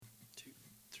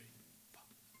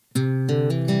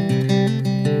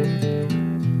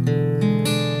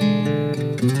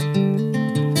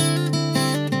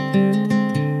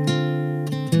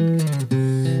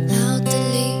I'll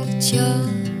delete your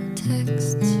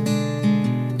texts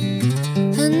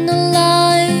and I'll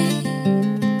lie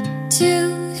to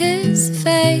his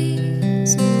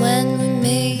face. And when we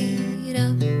meet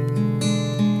up,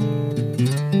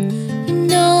 you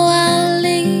know I'll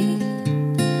leave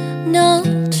no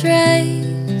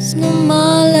trace, no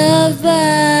more love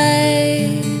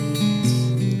bites,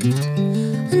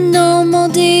 no more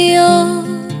Dior.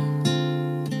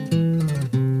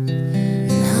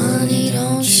 And honey,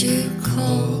 don't you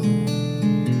call,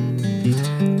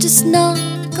 just knock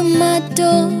on my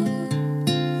door.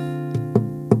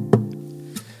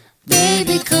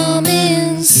 Baby, come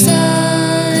inside,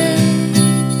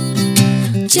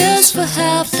 just for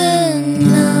half the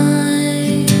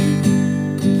night.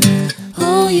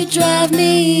 Oh, you drive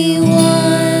me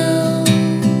wild,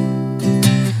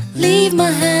 leave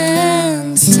my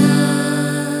hands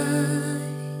tied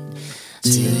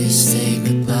till you say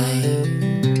goodbye.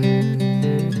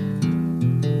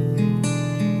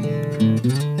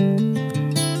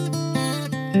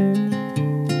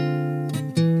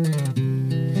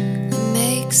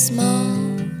 Make small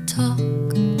talk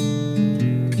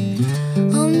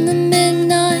on the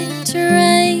midnight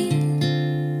train,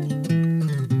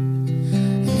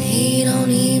 and he don't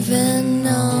even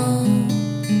know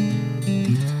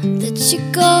that you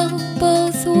go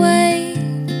both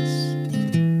ways.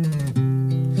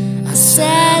 I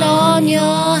sat on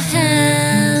your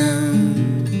hand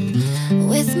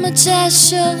with my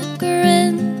Cheshire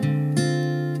grin.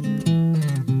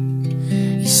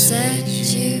 You said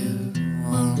you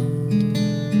won't,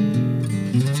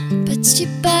 but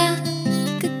you're back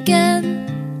again.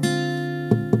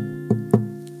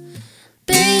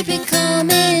 Baby, come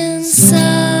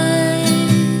inside,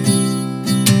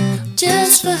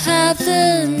 just for half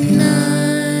the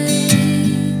night.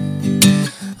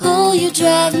 Oh, you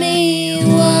drive me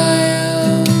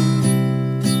wild,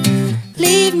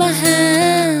 leave my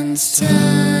hands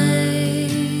tied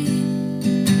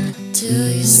till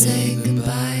you say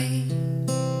goodbye.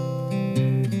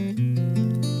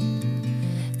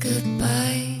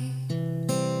 Goodbye.